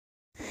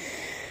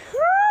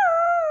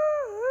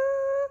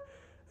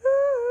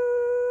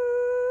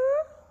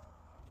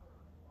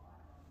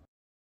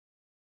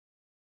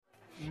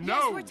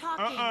No. we're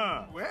talking.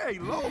 Hey,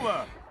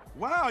 Lola.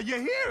 Wow,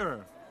 you're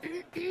here.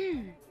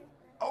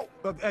 Oh,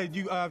 hey,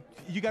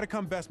 you gotta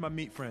come best my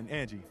meat friend,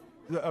 Angie.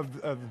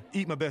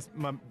 Eat my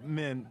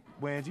men,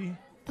 Wangie.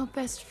 Oh,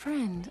 best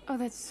friend. Oh,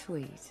 that's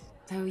sweet.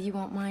 So you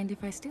won't mind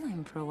if I steal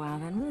him for a while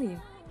then, will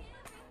you?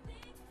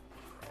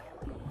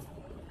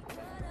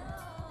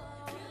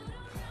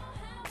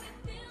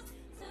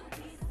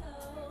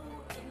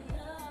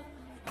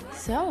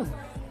 So,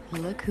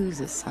 look who's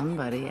a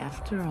somebody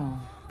after all.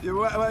 Yeah,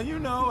 well, you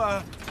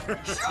know,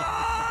 Sharks!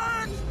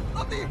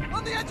 On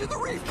the edge of the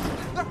reef!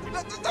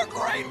 They're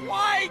great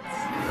whites!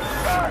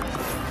 Sharks!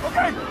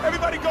 Okay,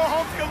 everybody go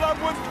home to your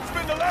loved ones.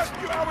 Spend the last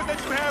few hours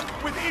that you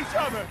have with each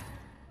other.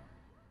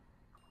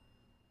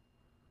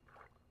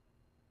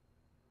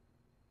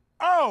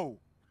 Oh!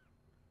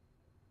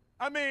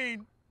 I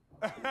mean,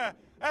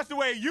 that's the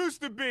way it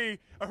used to be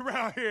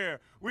around here.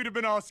 We'd have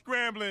been all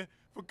scrambling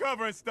for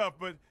cover and stuff,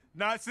 but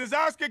not since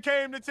Oscar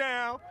came to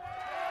town.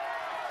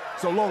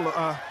 So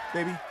Lola,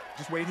 baby,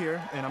 just wait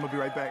here, and I'm gonna be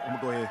right back. I'm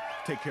gonna go ahead and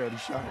take care of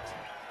these sharks.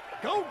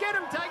 Go get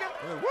him, Tiger!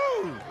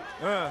 Woo!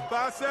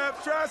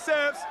 Biceps,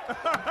 triceps. All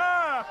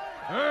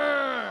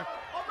right,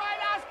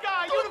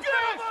 Oscar, you the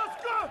first!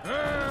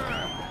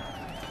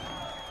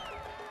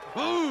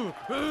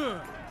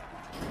 Oscar!